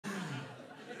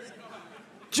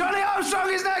Johnny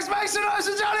Armstrong is next. Make some noise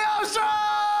for Johnny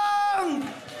Armstrong!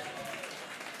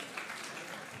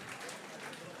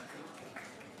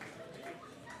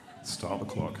 Start the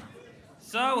clock.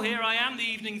 So here I am, the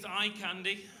evening's eye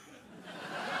candy.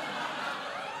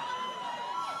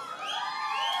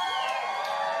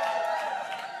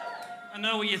 I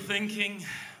know what you're thinking.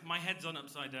 My head's on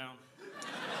upside down.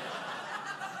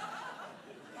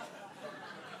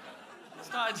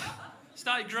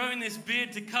 Started growing this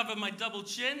beard to cover my double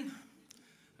chin.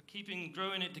 I'm keeping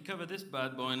growing it to cover this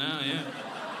bad boy now, yeah.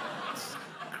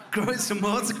 Growing some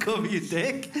more to cover your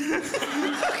dick.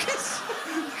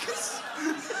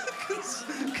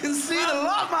 Can see a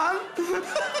lot, man.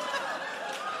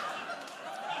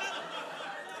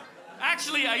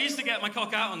 Actually, I used to get my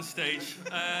cock out on stage.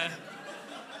 I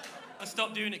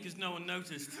stopped doing it because no one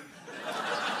noticed.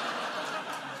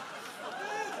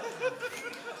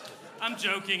 I'm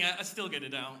joking, I still get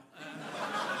it out.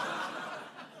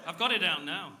 I've got it out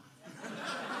now.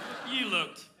 You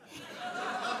looked.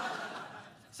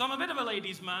 So I'm a bit of a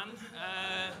ladies' man.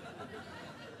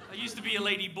 I used to be a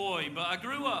lady boy, but I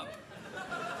grew up.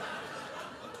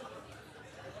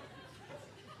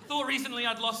 I thought recently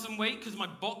I'd lost some weight because my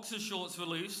boxer shorts were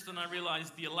loose, and I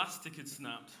realized the elastic had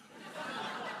snapped.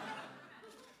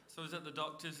 So I was at the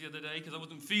doctor's the other day because I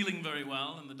wasn't feeling very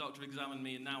well, and the doctor examined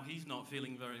me, and now he's not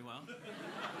feeling very well.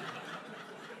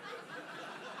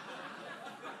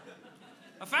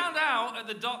 I found out at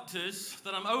the doctor's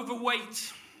that I'm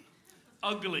overweight,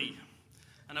 ugly,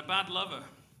 and a bad lover.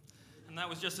 And that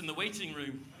was just in the waiting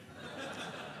room.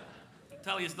 I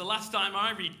tell you, it's the last time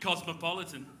I read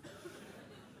Cosmopolitan.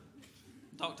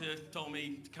 The doctor told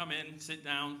me to come in, sit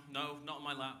down. No, not on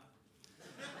my lap.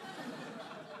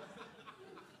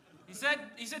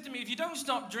 He said to me, if you don't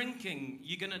stop drinking,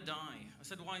 you're gonna die. I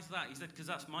said, why is that? He said, because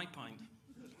that's my pint.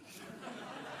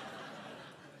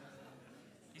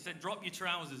 He said, drop your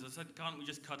trousers. I said, can't we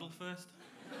just cuddle first?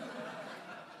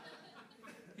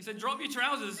 He said, drop your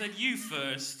trousers. I said, you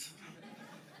first.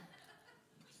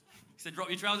 He said, drop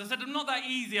your trousers. I said, I'm not that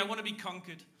easy. I want to be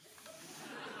conquered.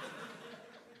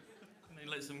 And he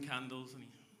lit some candles and he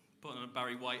put on a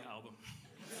Barry White album.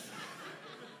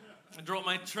 I dropped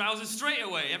my trousers straight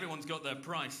away. Everyone's got their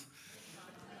price.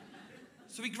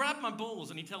 So he grabbed my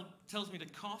balls and he tells me to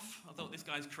cough. I thought, this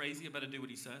guy's crazy. I better do what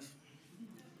he says.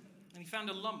 And he found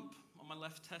a lump on my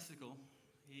left testicle.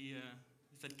 He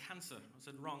said, cancer. I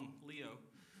said, wrong, Leo.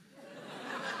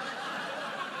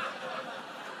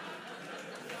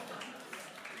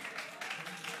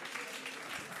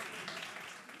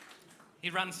 He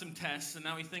ran some tests, and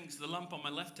now he thinks the lump on my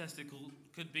left testicle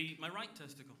could be my right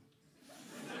testicle.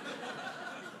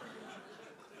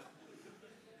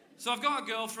 So I've got a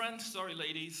girlfriend. Sorry,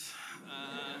 ladies.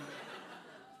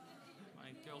 My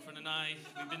girlfriend and I,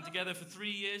 we've been together for 3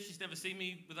 years. She's never seen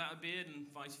me without a beard, and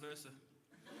vice versa.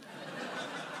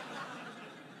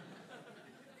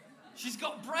 She's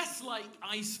got breasts like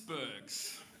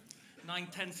icebergs.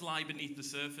 9/10 lie beneath the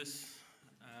surface.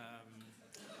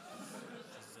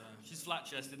 She's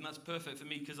flat-chested, and that's perfect for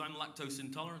me because I'm lactose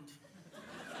intolerant.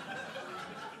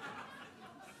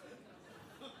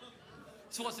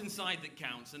 It's what's inside that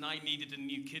counts, and I needed a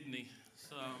new kidney,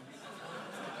 so...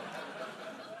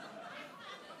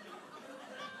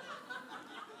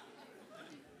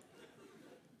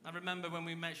 I remember when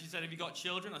we met, she said, have you got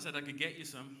children? I said, I could get you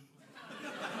some.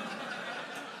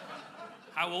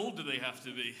 How old do they have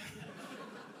to be?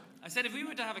 I said, if we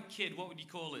were to have a kid, what would you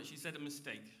call it? She said, a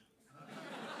mistake.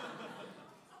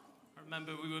 I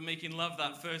remember we were making love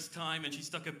that first time, and she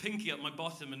stuck a pinky up my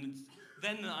bottom, and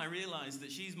then I realized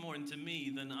that she's more into me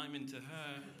than I'm into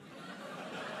her.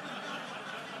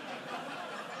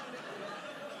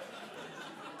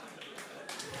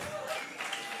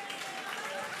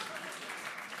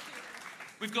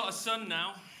 We've got a son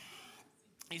now.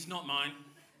 He's not mine.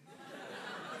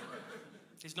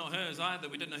 He's not hers either.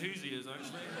 We don't know whose he is,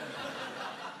 actually.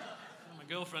 My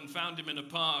girlfriend found him in a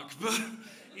park, but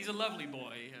he's a lovely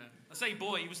boy. I say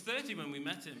boy, he was 30 when we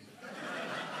met him.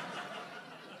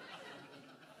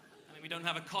 I mean, we don't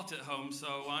have a cot at home,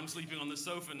 so I'm sleeping on the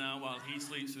sofa now while he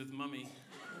sleeps with Mummy.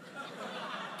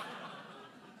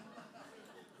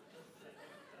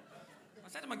 I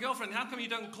said to my girlfriend, how come you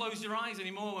don't close your eyes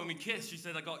anymore when we kiss? She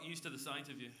said, I got used to the sight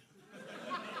of you.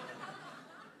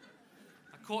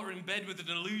 I caught her in bed with an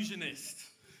illusionist.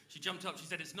 She jumped up, she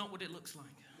said, it's not what it looks like.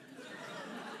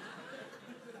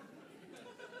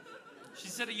 She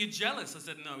said, are you jealous? I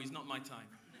said, no, he's not my type.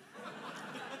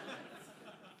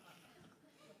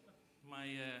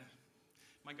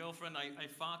 My girlfriend, I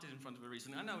farted in front of her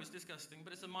recently. I know it's disgusting,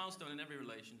 but it's a milestone in every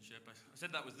relationship. I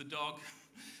said that was the dog.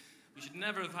 We should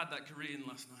never have had that Korean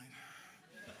last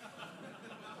night.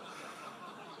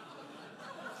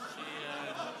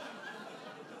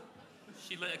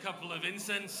 She lit a couple of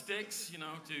incense sticks, you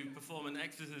know, to perform an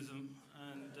exorcism.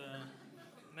 And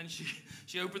then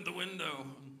she opened the window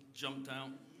and jumped out.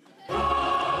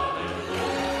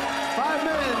 5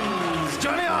 minutes.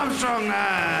 Johnny Armstrong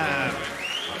there.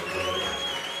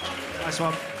 Nice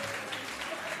one.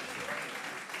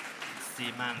 See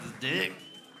a man's dick.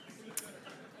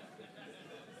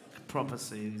 Proper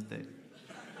see his dick.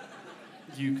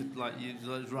 You could, like,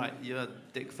 right, you had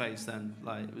dick face then,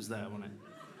 like, it was there, wasn't it?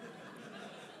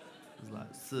 It was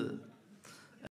like,